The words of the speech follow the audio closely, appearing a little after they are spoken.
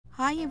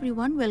Hi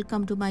everyone,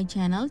 welcome to my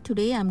channel.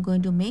 Today I'm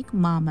going to make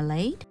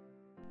marmalade.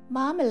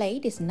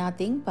 Marmalade is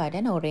nothing but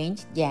an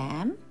orange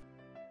jam.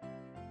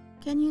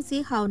 Can you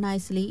see how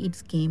nicely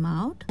it came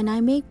out? And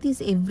I make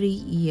this every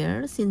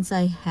year since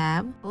I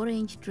have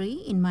orange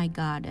tree in my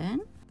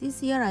garden.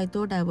 This year I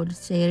thought I would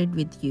share it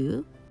with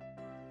you.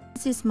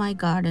 This is my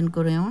garden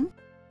grown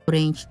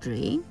orange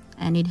tree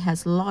and it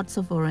has lots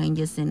of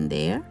oranges in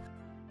there.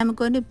 I'm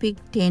going to pick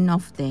 10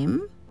 of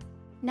them.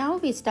 Now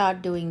we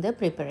start doing the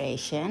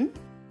preparation.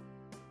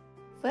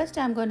 First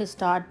I'm going to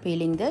start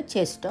peeling the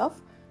chest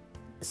of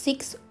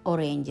 6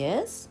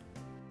 oranges.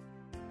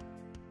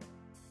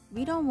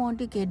 We don't want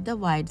to get the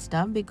white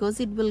stuff because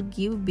it will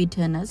give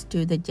bitterness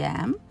to the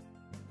jam.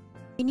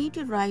 We need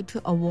to try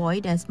to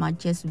avoid as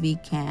much as we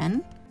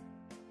can.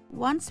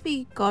 Once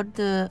we got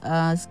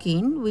the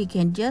skin, we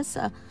can just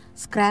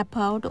scrape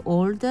out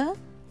all the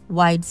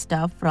white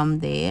stuff from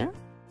there.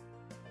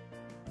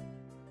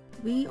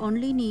 We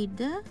only need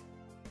the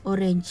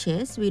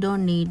oranges, we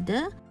don't need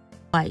the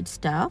white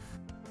stuff.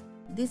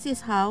 This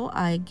is how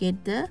I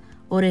get the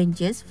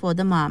oranges for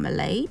the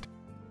marmalade.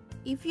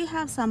 If you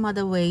have some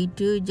other way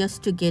to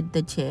get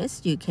the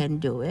chest, you can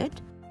do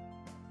it.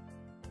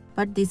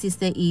 But this is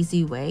the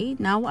easy way.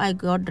 Now I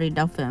got rid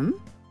of him.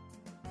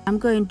 I'm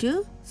going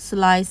to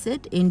slice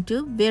it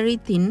into very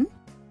thin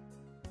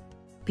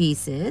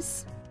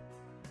pieces.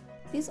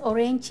 This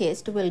orange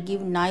chest will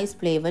give nice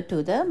flavor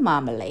to the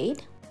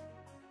marmalade.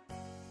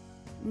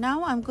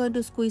 Now I'm going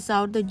to squeeze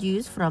out the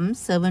juice from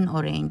 7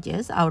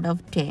 oranges out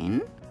of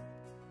 10.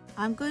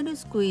 I'm going to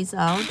squeeze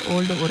out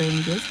all the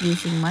oranges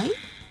using my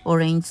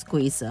orange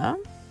squeezer.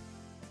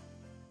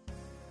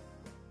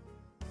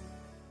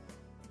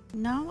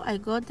 Now I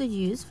got the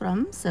juice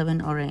from 7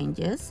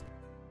 oranges.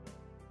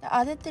 The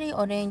other 3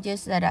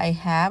 oranges that I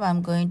have,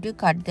 I'm going to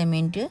cut them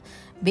into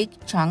big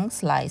chunk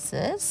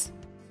slices.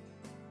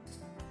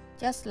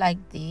 Just like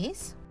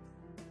this.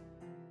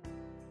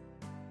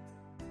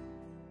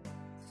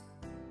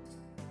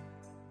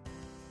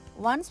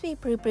 Once we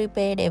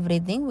prepared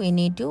everything, we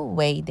need to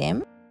weigh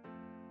them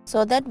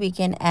so that we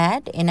can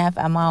add enough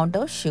amount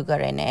of sugar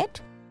in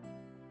it.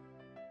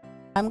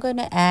 I'm going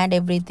to add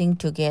everything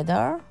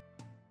together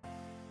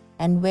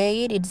and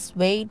weigh it. It's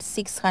weighed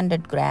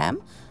 600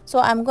 grams. So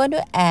I'm going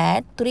to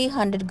add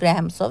 300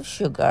 grams of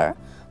sugar,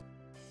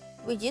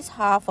 which is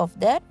half of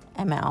that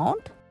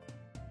amount.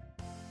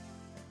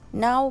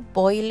 Now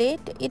boil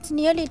it. It's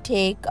nearly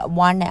take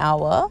 1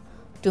 hour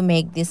to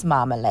make this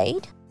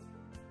marmalade.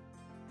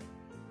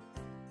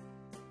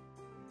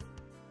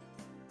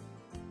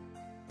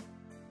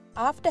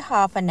 After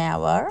half an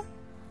hour,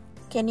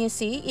 can you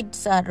see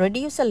it's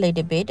reduced a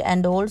little bit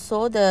and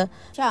also the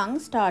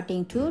chunks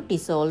starting to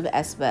dissolve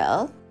as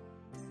well.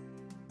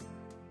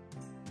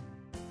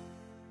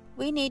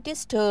 We need to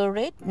stir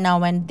it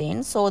now and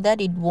then so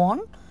that it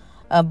won't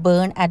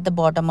burn at the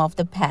bottom of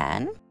the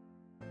pan.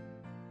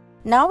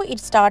 Now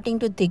it's starting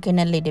to thicken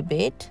a little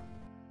bit.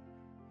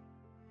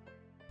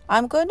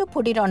 I'm going to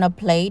put it on a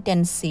plate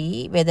and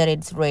see whether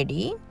it's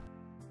ready.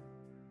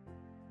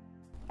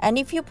 And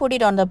if you put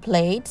it on the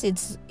plates,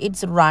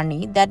 it's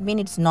runny. That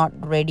means it's not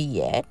ready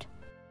yet.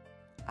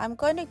 I'm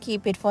going to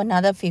keep it for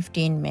another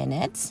 15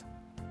 minutes.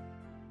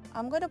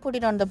 I'm going to put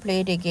it on the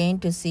plate again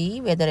to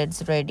see whether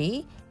it's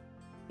ready.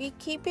 We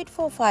keep it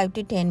for 5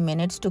 to 10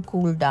 minutes to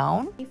cool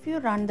down. If you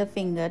run the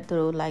finger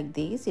through like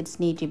this, it's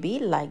need to be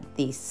like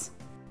this.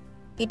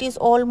 It is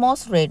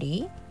almost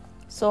ready.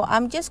 So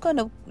I'm just going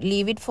to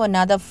leave it for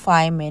another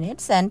 5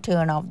 minutes and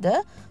turn off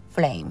the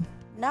flame.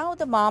 Now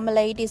the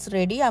marmalade is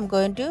ready. I'm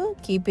going to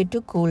keep it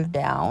to cool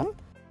down.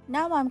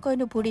 Now I'm going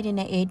to put it in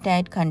an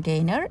airtight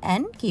container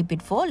and keep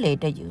it for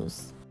later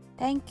use.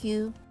 Thank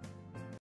you.